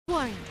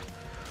Warning.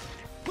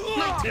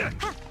 My turn.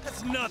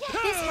 That's not.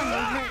 This one will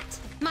hurt.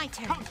 My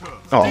turn.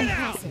 Oh,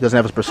 he doesn't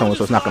have his persona,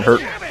 so it's not gonna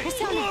hurt.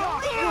 Persona.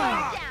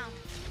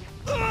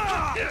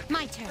 Warning.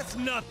 My turn. That's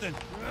nothing.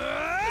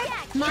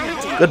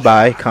 My turn.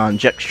 Goodbye,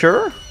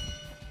 conjecture.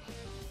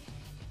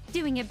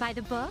 Doing it by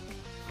the book.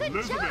 Good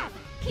job!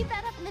 Keep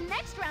that up in the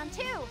next round,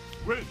 too!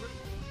 Win.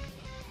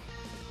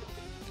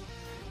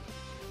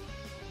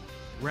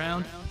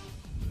 Round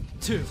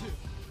 2.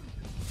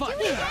 Fight.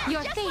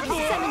 Your fate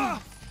is summoning.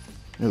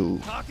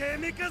 Ooh.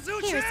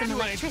 Here's some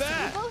electricity.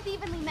 Both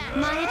evenly matched.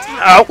 My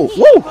attack. Ow!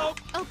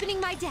 Woo! Opening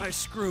my deck. I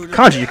screwed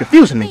Kanji, you're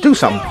confusing me. Do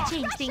something.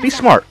 Change things Be up.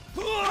 smart.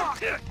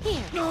 Here.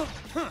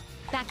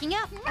 Backing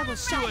up. I will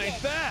shock You it.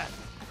 ain't bad.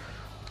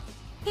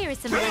 Here is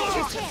some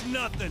electricity. That's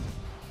nothing.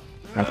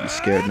 I have to be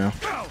scared now.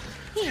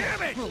 Here.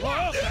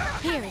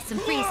 Here is some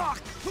freezing.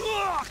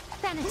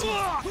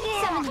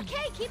 Thanatos. Summoning.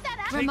 Okay, keep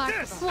that up.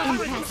 Remarkable.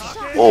 Impressive.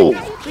 Whoa!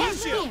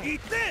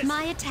 Here.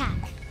 My attack.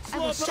 I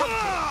will shock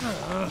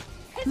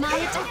it. My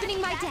attack.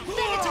 Opening my deck.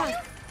 Thanatos.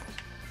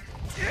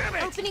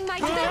 Opening my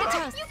deck.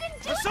 Thanatos. You can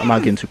do I'm not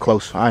getting too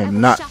close. I am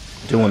not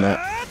doing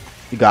that.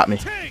 You got me.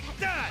 Take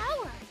that.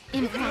 power.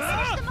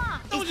 Impressive. Them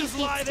off. Don't just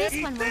lie there.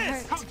 This one will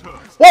hurt.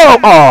 Whoa!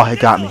 Oh, it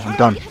got me. I'm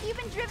done. Have you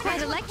been driven Quite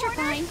into a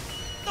electrifying.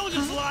 Don't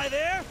just lie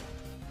there.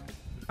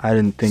 I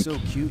didn't think. So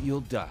cute, you'll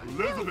die. corner?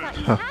 Really thought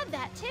you had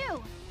that,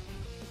 too.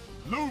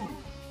 Lose.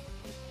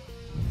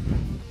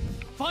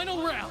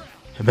 Final round.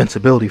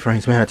 Invincibility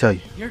frames, man, I tell you.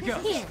 Here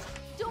goes. Here.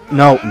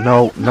 No,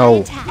 no, My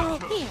no.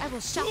 attack. Here. I will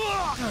shock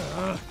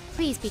it.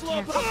 Please be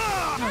careful.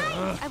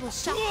 I will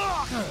shock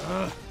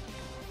it.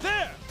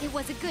 There. It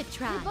was a good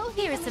try.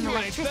 Here is some You ain't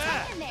electricity.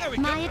 bad. There we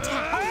My go.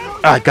 attack.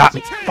 Ah, it got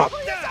me. Fuck. Pull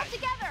yourself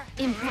together.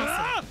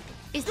 Impressive.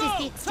 Is this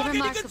the extra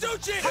remarkable?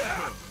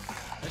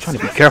 I'm trying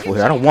to be careful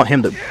here. I don't want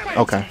him to.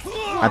 Okay.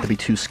 I have to be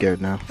too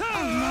scared now.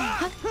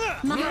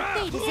 My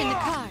fate is in the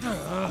cards.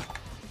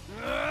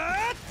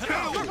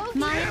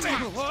 My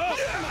attack.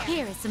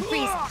 Here is some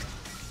freezing.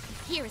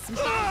 Here is some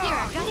fire. Here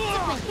are gusts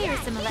of wind. Here is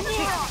some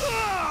electricity.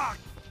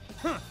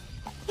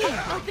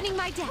 Here, opening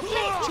my deck.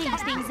 Let's change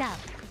things up.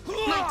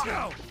 My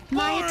turn.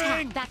 My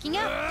attack. Backing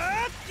up.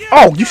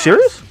 Oh, you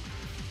serious?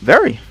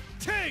 Very.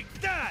 Take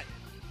that.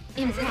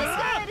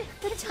 Impressive.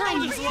 The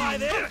time is Lie right.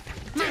 there.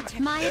 My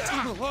turn. My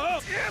attack.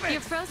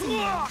 You're frozen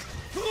now.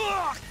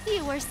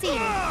 You were sealed.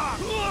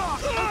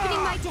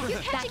 Opening my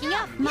deck. Backing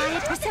up. My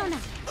persona.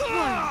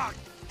 Warning.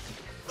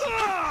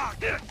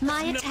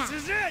 My This attack.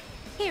 is it.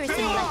 Here is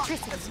some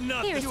electricity.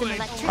 Here is some I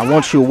electricity.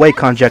 want you away,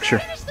 conjecture.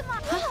 Finish them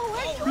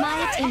off.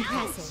 My attack.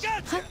 Impressive.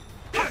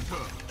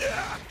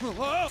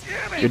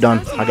 You're done.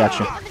 I got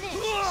you.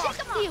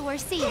 You were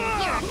sealed.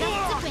 Here are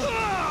gusts of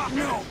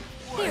wind.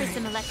 Here is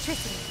some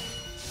electricity.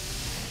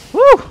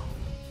 Woo!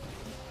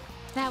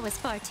 That was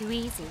far too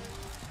easy.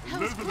 That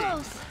was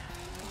close.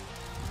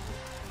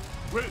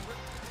 Win.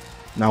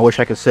 Now I wish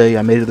I could say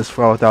I made it this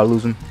far without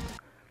losing,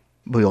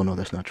 but we all know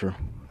that's not true.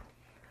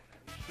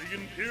 The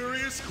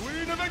Imperious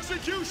Queen of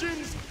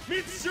Executions,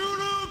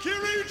 Mitsuru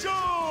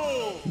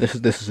Kirijo!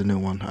 This is a new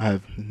one. I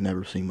have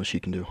never seen what she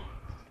can do.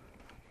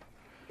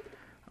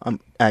 I'm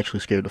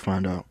actually scared to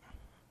find out.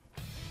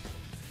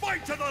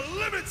 Fight to the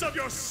limits of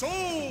your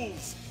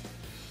souls!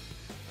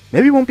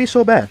 Maybe it won't be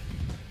so bad.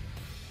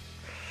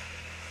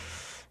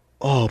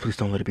 Oh, please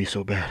don't let it be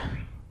so bad.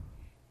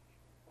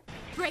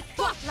 Break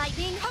block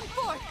lightning. Come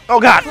forth. Oh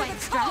God! Quite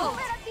strong.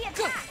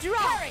 Good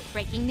draw.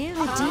 Breaking news.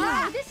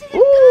 This is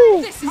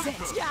Ooh! This is it.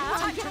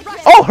 Time to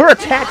rush.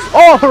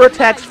 All her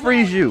attacks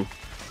freeze you.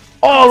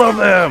 All of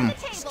them.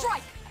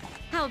 Strike.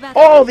 How about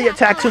All that? the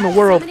attacks in the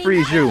world Summoning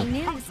freeze you.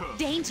 breaking news.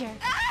 Danger.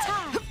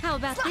 Tie. How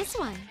about this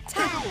one?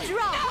 Tie.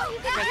 Draw.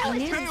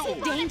 Breaking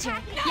news. Danger.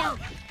 Yeah.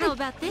 How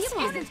about this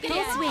one?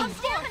 Full swing.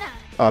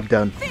 I'm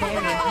done. Very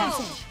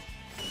impressive.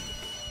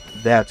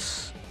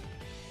 That's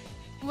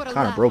What a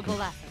Kinda broken.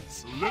 laughable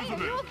effort. Hey, are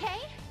you okay?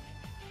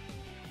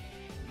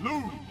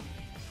 Lose.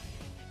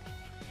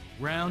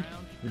 Round.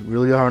 you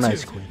really are an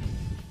ice queen.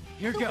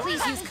 Here goes.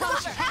 Please use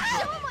caution. Show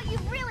them what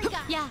you've really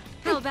got. Yeah.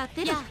 How about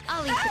this? Yeah.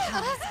 I'll eat the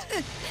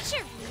cost.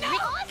 Sure.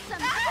 Awesome.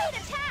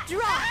 Great attack.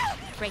 Draw.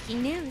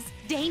 Breaking news.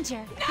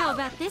 Danger. How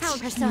about this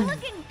persona?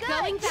 Looking good.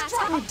 Going fast.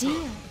 Oh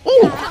dear.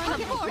 Ooh!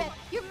 Come forth.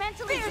 You're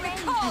mentally drained.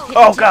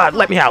 Oh God,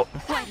 let me out.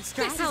 Quite a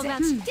stress. How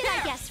about Did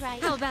I guess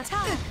right? How about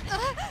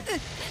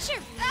Sure.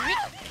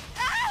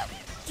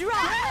 draw?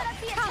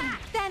 Come,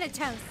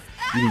 Thanatos.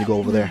 You need to go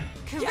over there.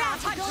 Correct.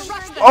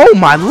 Oh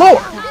my lord!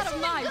 Out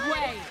of my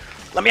way.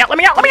 Let me out! Let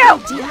me out! Let me out!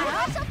 Get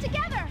yourself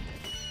together.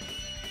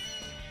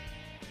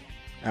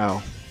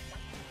 Ow.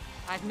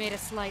 I've made a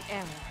slight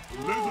error.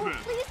 Elizabeth.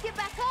 Please get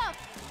back up.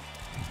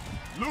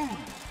 Lose.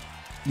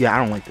 Yeah, I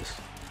don't like this.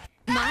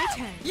 My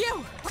turn.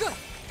 You. Good.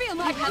 Feel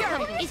my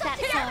fury. Is that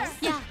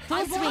so? Yeah.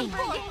 Full swing.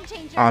 For a game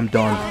changer. I'm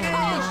done. Putting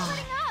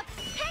up.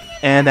 Hang in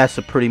And that's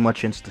a pretty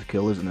much insta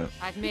kill, isn't it?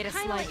 I've made a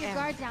Kinda slight let your error.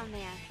 guard down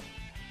there.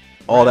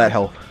 All that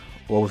health.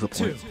 What was the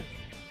point?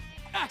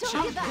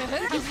 Don't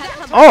give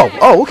up.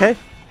 Oh, okay.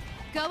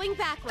 Going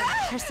backwards.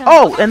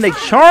 Oh, and they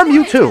charm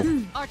you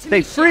too.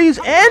 They freeze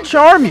and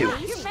charm you.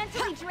 You're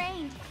mentally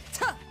drained.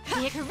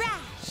 It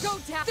crash. Go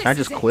down. Can I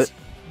just quit?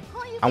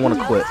 I want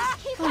to quit.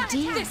 Oh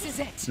dear. This is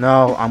it.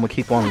 No, I'm gonna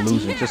keep on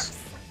losing. Just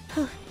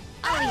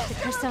I'll eat the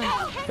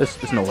persona.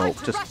 there's no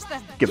hope. Just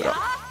give it up.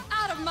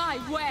 Out of my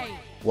way.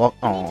 Walk.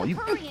 Oh,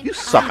 you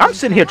suck. I'm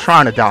sitting here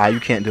trying to die. You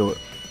can't do it.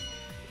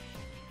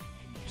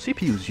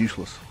 CPU is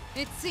useless.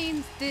 It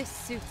seems this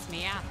suits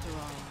me after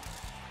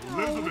all.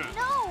 Elizabeth,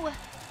 No.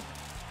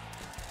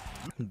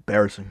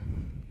 Embarrassing.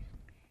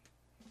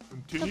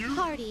 The continue.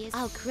 party is.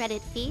 I'll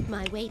credit feed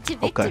my way to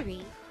Okay.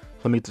 victory.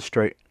 Let me get this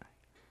straight.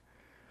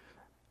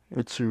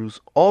 Mitsu's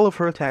all of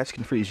her attacks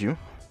can freeze you,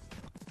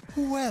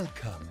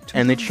 Welcome to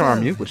and they the charm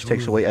you, Velvet which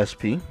takes Room. away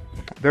SP.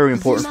 Very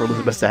important for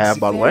Elizabeth to have,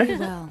 by the way.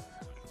 Well.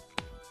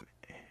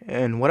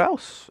 And what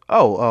else?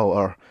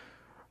 Oh,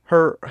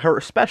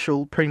 her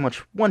special pretty much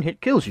one hit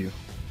kills you.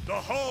 The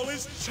hall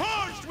is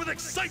charged with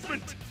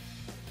excitement.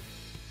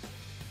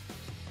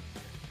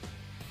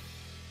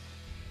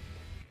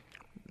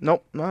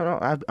 Nope, no,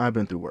 I've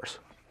been through worse.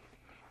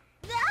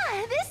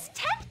 This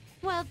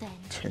well then,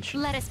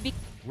 Tension. let us be.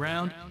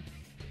 Round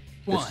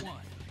one.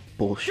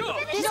 Bullshit.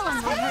 This one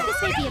will hurt.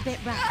 This may be a bit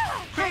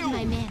rough. Pardon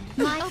my man.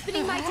 My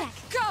opening my deck.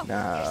 Go.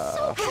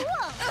 Nah.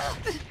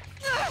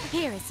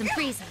 Here is some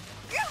freezing.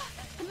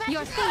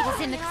 Your fate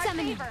is in the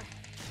summoning.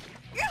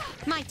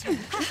 My turn.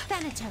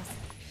 Thanatos.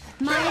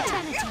 My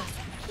Thanatos.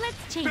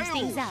 Let's change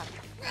things up.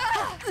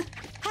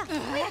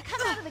 Way to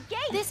come out of the gate.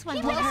 This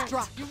one will hurt.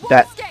 Drop. You won't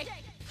That- escape.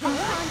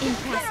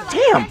 Impressive.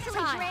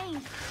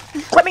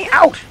 Damn! Let me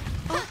out!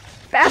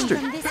 Bastard!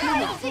 From this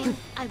moment, then,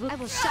 I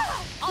will shut.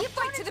 I'll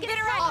fight to the bitter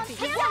end.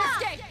 You won't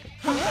escape.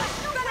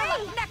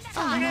 Better luck next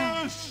time.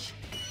 Finish.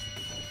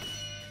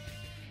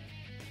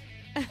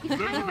 You kind of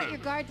let your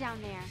Elizabeth, guard down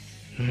there.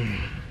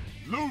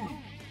 Lou.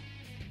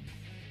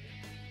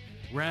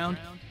 Round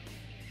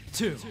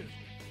two.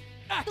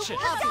 Action.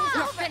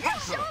 You're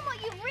finished. Show them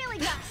what you've really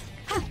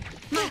got.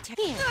 My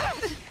turn.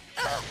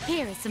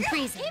 Here is some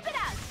freezing. Keep it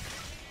up.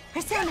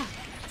 Persona.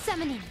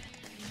 Summoning.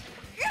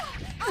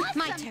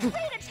 My Awesome. turn.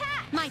 Great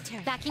attack. My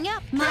turn. Backing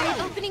up. My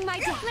opening my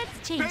deck.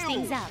 Let's change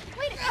things up.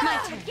 Way to come My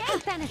out turn. of the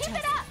gate. Thanatos. Keep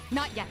it up.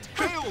 Not yet.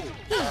 Hail.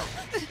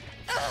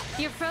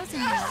 You're frozen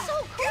now.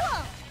 So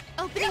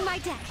cool. Opening my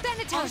deck.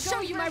 Thanatos. I'll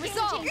show you my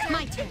resolve.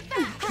 My turn.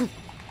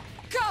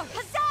 Go.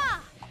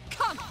 Huzzah.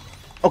 Come.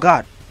 Oh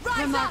god. Rise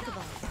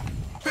Remarkable.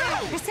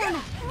 Persona.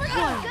 up.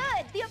 Looking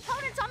good. The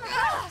opponent's on the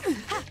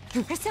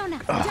ropes. Persona.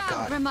 Oh, Down.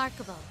 God.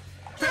 Remarkable.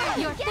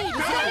 Your fate is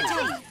Get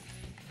at it.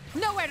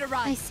 Nowhere to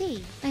run. I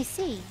see.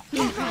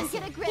 Impressive.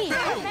 Get a grip. Here.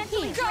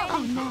 Mentally Here. drained.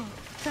 Oh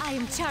no. I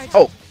am charged.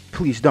 Oh,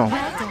 please don't.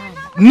 Well done.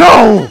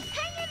 No!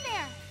 Hang in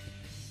there.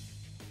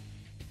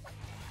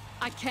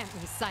 I can't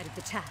lose sight of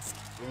the task.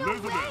 No way.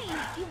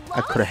 Elizabeth, You I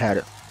lost. could have had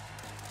it.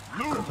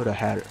 Lou. Could have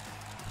had it.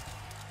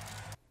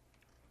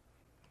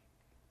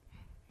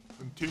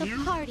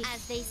 Continue. Party.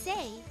 As they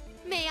say.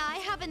 May I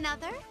have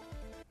another?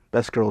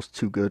 Best girl's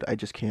too good. I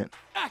just can't.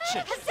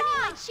 Action.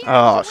 Huzzah.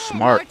 Oh,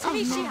 smart.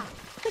 Artemisia.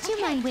 Would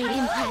you mind waiting?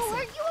 Oh, Impressive.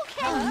 are you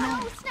okay?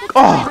 Oh, snap.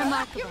 Oh,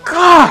 Remarkable.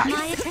 God!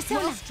 My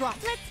persona.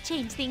 Let's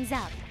change things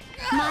up.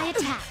 My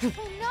attack.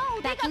 Oh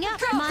no. Backing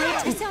up.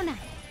 My persona.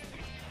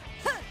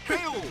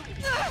 Hail.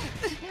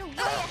 They're way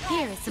ahead.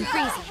 Here is some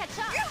freezing. Catch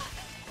up.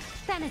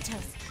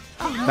 Thanatos.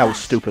 That was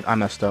stupid. I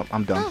messed up.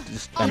 I'm done.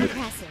 Just end it.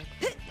 Impressive.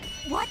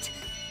 What?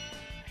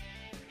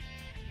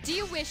 Do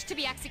you wish to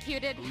be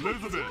executed? It's going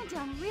Elizabeth,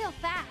 down real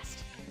fast.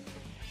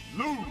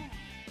 Lou.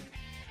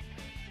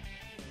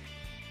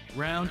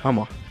 Round Come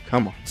on.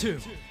 Come on. two.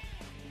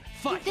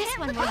 Fight. This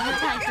one will have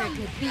time for a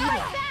good beating.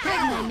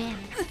 Pardon my man.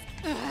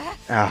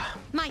 Ah,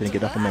 My didn't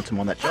get enough momentum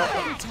on that jump.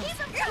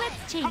 Thanatos.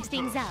 Let's change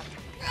things up.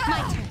 My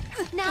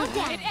turn. Now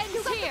down. It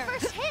ends here.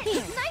 First hit.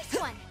 Here. Nice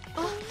one.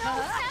 Oh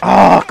no.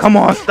 Oh, come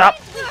on. Stop.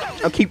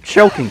 I'll keep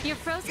choking. You're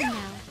frozen now.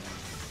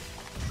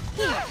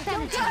 Here,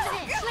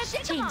 Thanatos.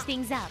 Let's change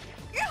things up.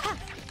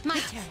 My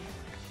turn.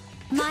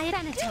 My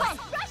Thanatos.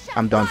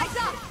 I'm done. Rise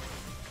up.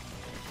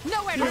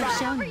 Nowhere to You have run.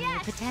 shown me your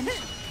potential.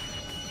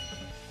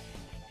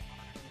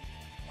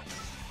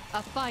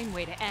 A fine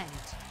way to end.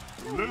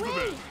 No way. I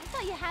Elizabeth,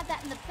 thought you had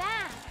that in the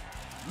bag.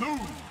 Lou.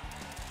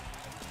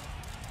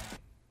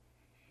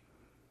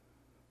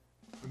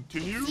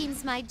 Continue.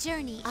 Seems my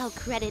journey. I'll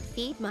credit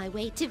feed my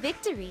way to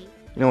victory.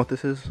 You know what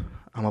this is?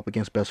 I'm up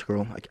against Best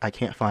Girl. I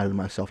can't find it in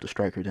myself to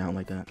strike her down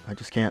like that. I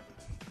just can't.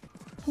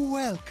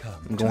 Welcome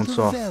I'm going to the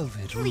soft.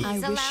 Velvet Room. Please I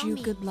allow wish you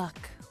me. good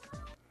luck.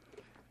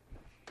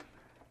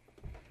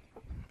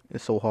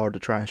 It's so hard to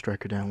try and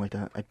strike her down like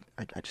that.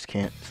 I just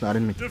can't. It's not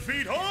in me.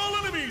 Defeat all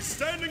enemies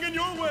standing in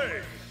your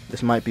way.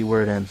 This might be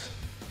where it ends.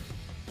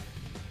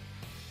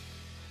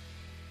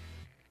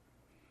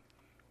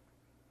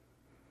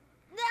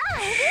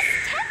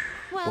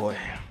 Well, Boy.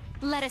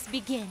 let us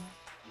begin.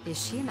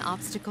 Is she an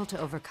obstacle to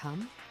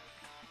overcome?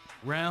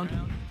 Round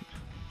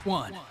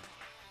one.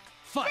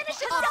 Fight.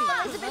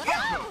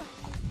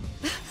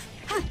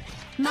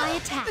 My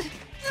attack.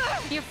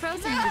 You're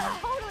frozen now.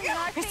 Totally in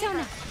our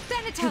Persona.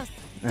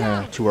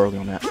 Thanatos. Too early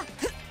on that.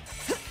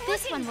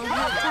 This one will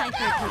have time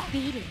for a good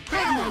beating.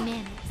 Pardon my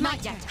man. My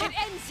turn. It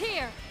ends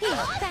here. Here,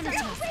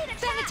 Thanatos.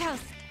 Thanatos.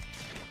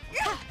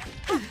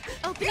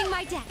 Opening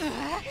my deck.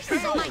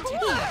 My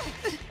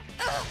turn.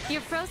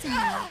 You're frozen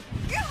now.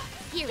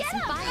 Here is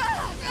some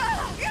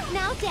fire.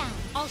 Now down.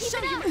 I'll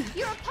show you.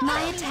 Your My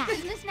opponent attack.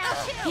 is this now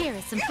too. Here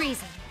is some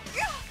freezing.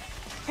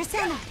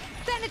 Persona.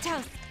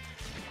 Thanatos.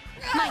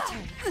 My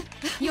turn.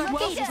 Your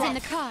fate is in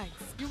the cards.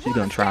 She's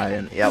gonna try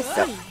and yep.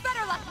 See.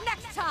 Better luck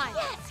next time.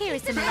 Here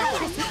is some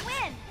electricity.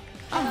 Win.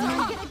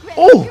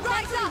 Oh!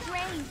 Rise up.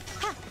 Drain.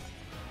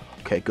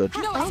 Okay, good.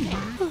 No escape.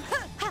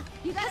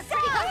 You got a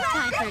pretty good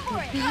Time for a for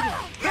it. good beating.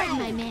 Pardon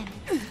my man.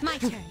 My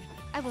turn.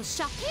 I will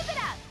shock. Keep it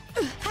up.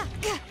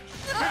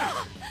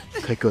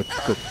 Okay, good,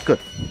 good, good.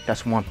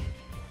 That's one.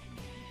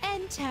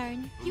 End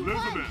turn. You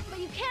won, but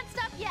you can't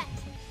stop yet.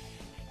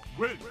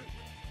 Win.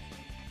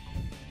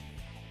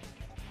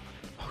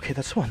 Okay,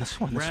 that's one. That's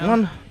one. That's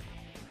Round. one.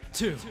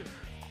 2.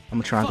 I'm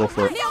gonna try and go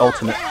for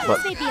ultimate, but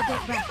This may be a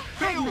bit rough.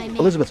 Pardon my man.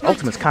 Elizabeth's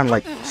ultimate's kind of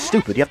like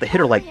stupid. You have to hit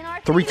her like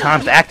 3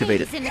 times to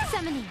activate it. Fate is in the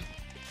summoning.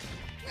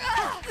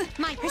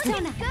 My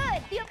persona.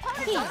 Good. The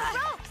opponent's on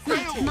the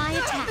ropes. My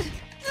attack.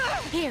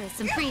 Here is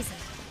some freezing.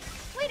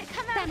 Way to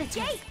come out of the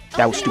gate.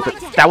 That was stupid.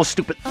 That was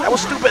stupid. That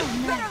was stupid.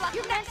 Better luck.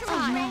 You're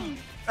mentally drained.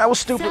 That was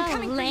stupid. So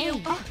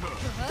lame. The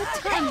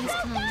time has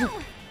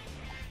come.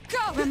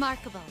 Go.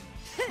 Remarkable.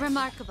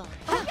 Remarkable.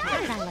 Oh,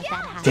 I gotta let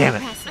that happen. Damn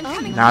it.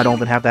 Impressive. Now I don't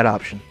even have that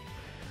option.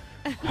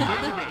 Put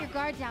your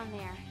guard down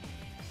there.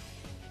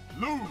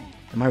 Lose.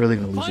 Am I really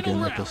gonna lose Final again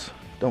like round. this?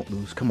 Don't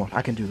lose. Come on,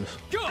 I can do this.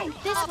 Go!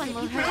 This one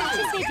will hurt.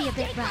 This may be a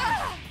bit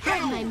rough.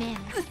 Pardon my man.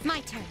 My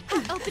turn.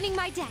 Opening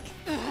my deck.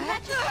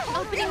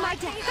 Opening my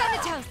deck.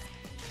 Thanatos.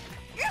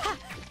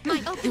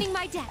 My opening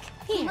my deck.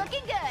 Here.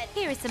 Looking good.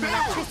 Here is some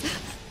electricity.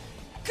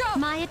 Go.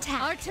 My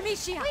attack.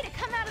 Artemisia. Way to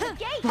come out of the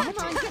gate. Come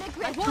on, get a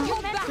grip. I won't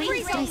hold back.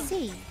 Please, I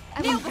see.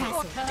 I'm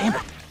impressive. Damn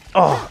it.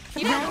 Oh,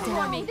 Well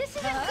done. This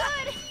isn't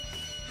good.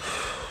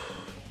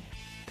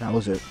 that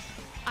was it.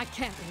 I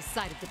can't lose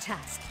sight of the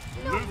task.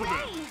 No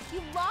way.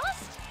 You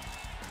lost?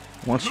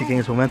 Once she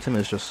gains momentum,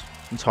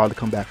 it's hard to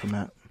come back from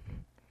that.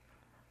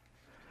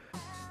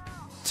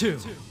 2.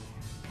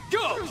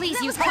 Go! Please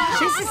use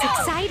caution. This is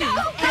exciting.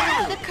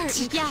 The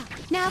curtain. Yeah.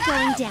 Now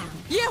going down.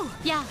 You!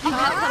 Yeah. You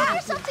have Put come.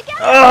 yourself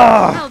together.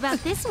 How about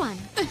this one?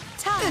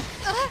 Todd.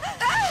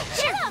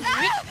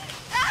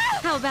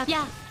 How about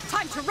yeah?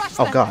 Time to rush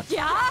Oh them. God.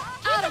 Yeah?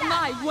 Out of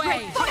my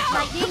way!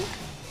 Lightning.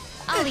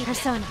 Ollie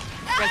persona.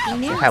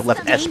 Breaking news. I have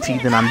left SP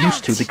than I'm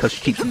used to because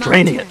she keeps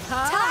draining it.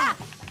 Todd.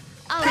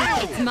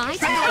 Ollie, it's my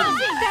turn.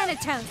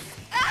 Thanatos.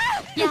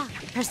 Yeah.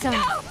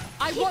 Persona.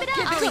 I won't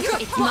give Ollie, it to you.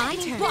 it's my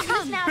turn.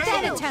 Come now,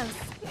 Thanatos.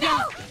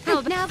 Yeah. How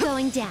about now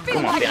going down?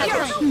 Come on,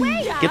 Thanatos.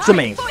 Lightning. Get some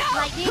aim.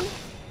 Lightning.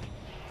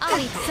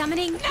 Ollie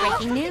summoning.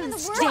 Breaking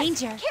news.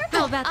 Danger.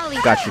 How about Ollie?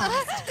 Got you.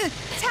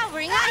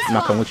 Towering ice I'm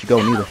not gonna wall. let you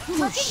go neither.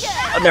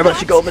 I'll never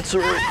let you go,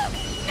 Mitsuru.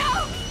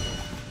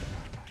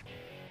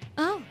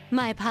 Oh,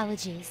 my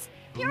apologies.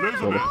 You're on a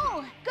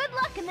roll. Good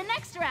luck in the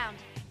next round.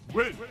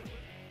 Win.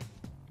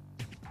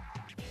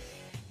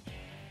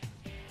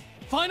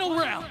 Final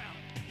round.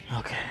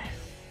 Okay.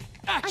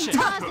 Action!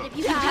 Positive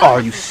you can.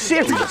 Are you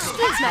serious?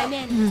 Excuse my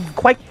man.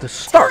 Quite the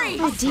start.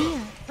 Oh dear.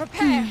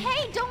 Prepare.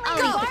 Hey, don't I'll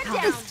let your leave the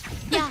guard down. cost.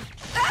 Yeah.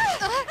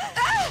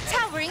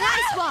 Towering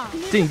ice wall.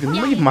 Didn't even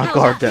Yeah, leave my how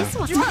guard about down. this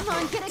one? Come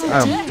on, get a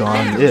I'm grip.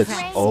 done. It's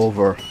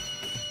over.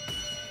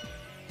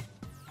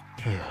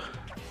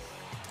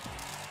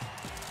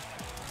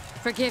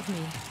 Forgive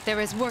me. There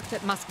is work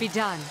that must be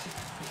done.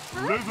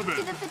 Huh?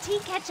 Did the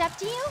fatigue catch up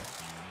to you?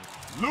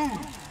 Lose.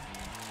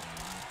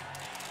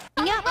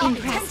 Yeah,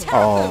 impressive.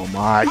 Oh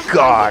my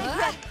God.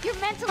 You're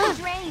mentally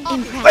drained.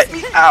 Impressive. Let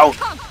me out.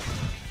 Rise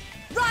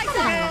I'll let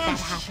that up!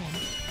 happen.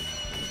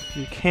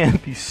 You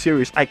can't be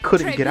serious. I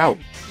couldn't get out.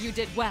 You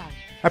did well.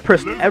 I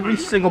pressed every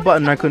single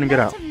button. I couldn't get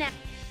out.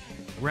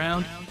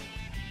 Round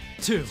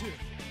 2.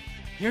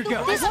 Here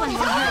goes. This one will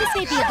hurt. This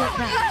may be a bit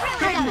rough.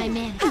 Pardon my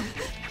man.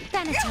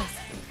 Thanatos.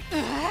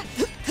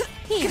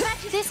 Here,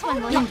 this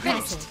one will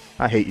impressive.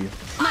 I hate you.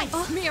 My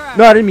Mirror!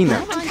 No, I didn't mean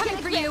that. I'm coming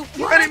for you!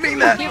 I didn't mean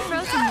that. You're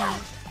frozen now.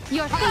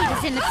 Your fate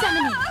is in the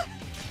summoning.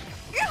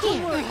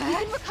 Here, You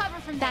can recover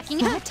from that.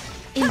 backing out.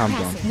 I'm done.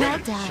 Impressive. Well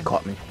She done.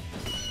 caught me.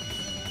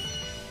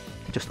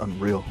 Just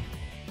unreal.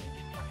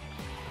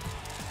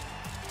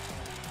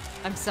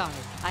 I'm sorry.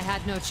 I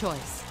had no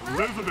choice.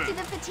 Did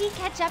the fatigue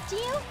catch up to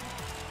you?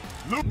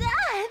 Ah,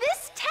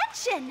 this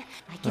tension.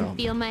 I can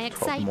feel my 12 in the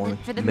excitement morning,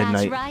 for the match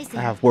midnight. rising.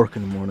 I have work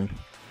in the morning,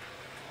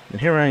 and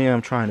here I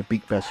am trying to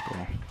beat best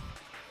girl.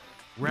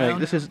 Like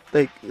Round this is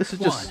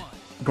just 1.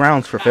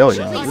 grounds for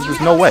failure. Like, there's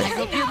no I way.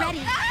 hope you're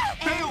ready.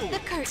 And the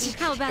curtain.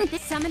 How about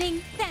this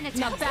summoning?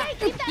 Thanatos.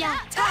 Yeah,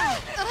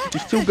 Todd.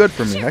 She's too good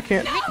for me. I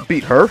can't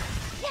beat her.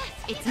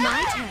 It's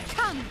my turn.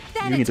 Come,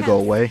 You need to go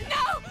away.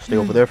 Stay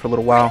over there for a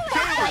little while.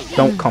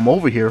 Don't come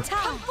over here.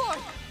 Todd.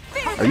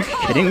 Are you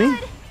kidding me?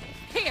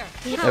 Here!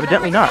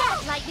 Evidently not.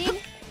 Lightning.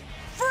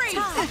 Freeze!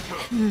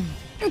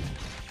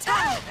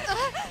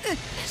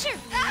 Sure.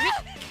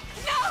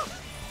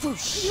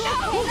 Whoosh! Your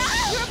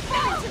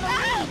opponent's in the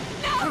lead.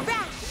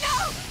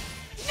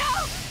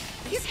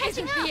 This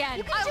isn't the end!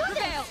 You can I'll do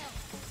prevail!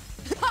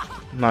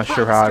 not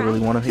sure how I really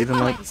want to even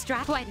like.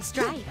 Quite a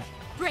strike.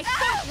 Break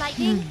forth,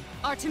 lightning.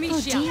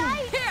 Artemisia.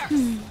 Oh, dear.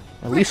 Here.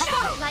 At least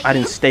I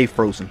didn't stay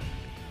frozen.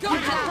 Go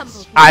ahead.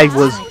 I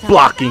was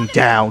blocking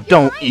down.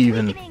 Don't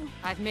even.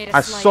 I've made a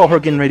I slight saw her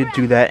getting ready to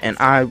do that, and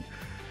I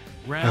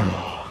Round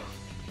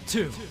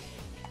 2.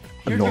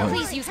 Here annoying. goes.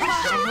 Please use caution.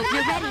 I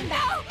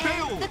hope you're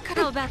ready.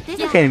 How about this?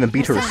 I can't even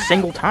beat her a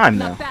single time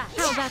now. Not bad.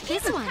 How about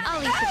this one?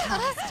 I'll eat the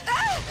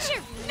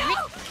cost.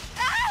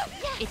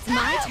 It's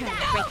my turn.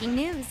 Breaking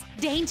news.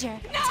 Danger.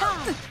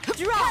 Tom.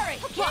 Draw.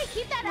 Okay,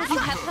 keep that up. You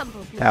have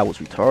humbled me. That was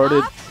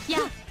retarded.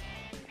 Yeah.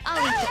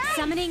 I'll eat the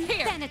summoning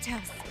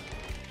Thanatos.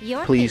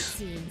 Your Please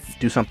fate seems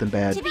do something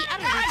bad. to be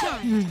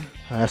utterly done.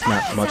 That's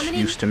not much Summoning,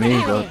 use to me,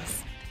 there but it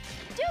is.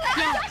 Do it.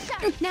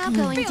 Yeah. Now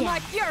going Feel down. my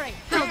fury.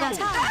 How about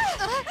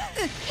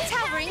Tom?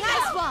 Towering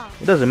ice wall.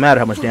 it doesn't matter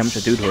how much damage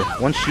I do to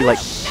her. Once she like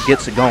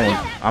gets it going,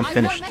 I'm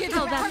finished.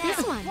 How about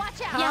this one?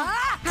 Watch out. Yeah.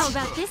 How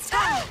about this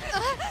time?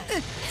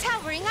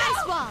 Towering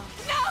ice wall.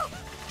 No.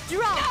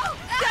 Draw.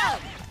 Go.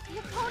 The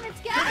opponent's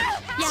getting Yeah.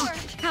 power.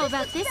 How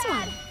about this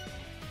one?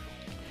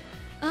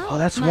 Oh,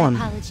 that's my one.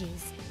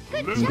 Apologies.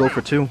 Good You can go job.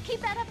 for 2.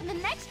 Keep that up in the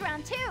next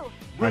round too.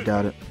 I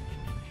doubt it.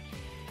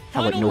 I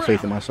have like no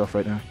faith in myself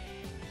right now.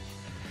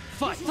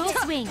 Fight. Full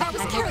swing. I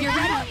hope you're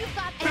Now ready. you've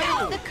got And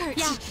power. the curtain.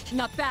 Yeah,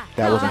 not bad.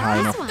 That wasn't high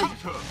This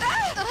enough.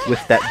 one.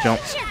 With that jump,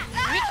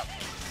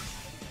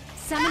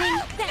 Summoning.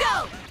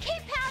 Go.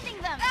 Keep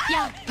pounding them.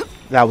 Yeah.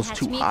 that was Catch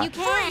too me if high. you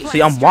can.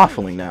 See, I'm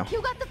waffling now.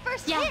 You got the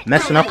first Yeah. hit.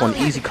 Messing up on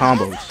easy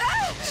combos.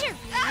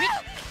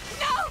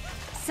 No.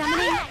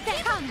 Summoning.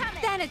 Come.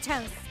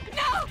 Thanatos.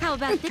 No. How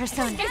about this?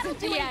 Persona. Isn't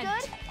the doing end.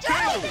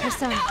 good.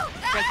 Persona.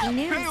 Breaking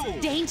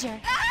news. Danger.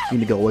 You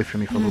need to go away from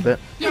me for a little bit.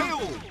 Yeah.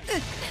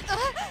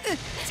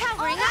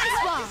 Towering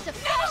ice wall. Just to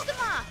finish them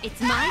off.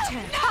 It's my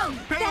turn.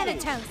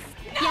 Thanatos.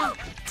 Yeah.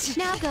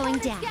 Now going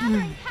down.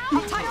 Gathering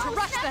power. Time to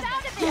rush them. Snap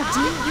out of it. You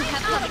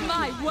have Out of humbled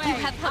my me. way. You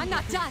have I'm humbled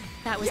not me. done.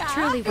 That was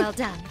truly well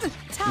done.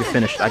 You're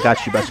finished. I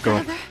got you, best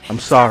girl. I'm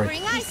sorry.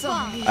 Towering ice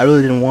wall. I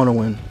really didn't want to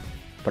win,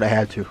 but I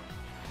had to.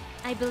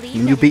 I believe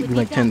You that it beat would me be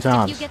like 10 best if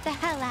times. You get the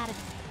hell out of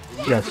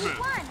it. Yes,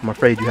 I'm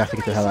afraid you have to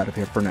get the hell out of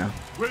here for now.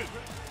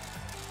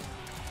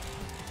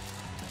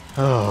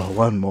 Oh,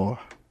 one more.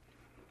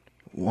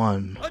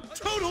 One A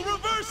total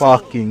reversal!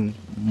 fucking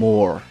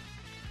more.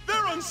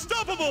 They're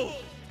unstoppable!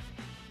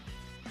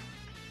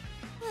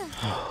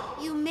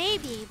 You may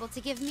be able to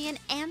give me an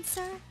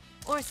answer,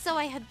 or so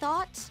I had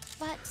thought,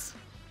 but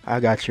I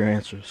got your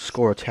answer.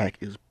 Score attack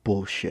is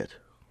bullshit.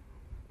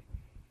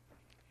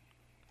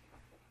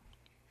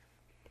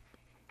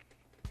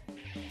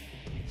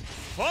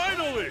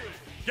 Finally!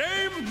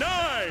 Game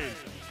 9!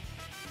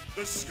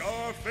 The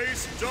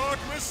Scarface Dark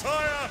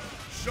Messiah,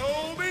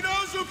 Show Me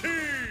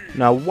Nazuki!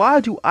 Now,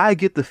 why do I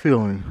get the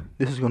feeling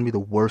this is going to be the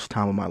worst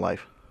time of my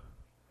life?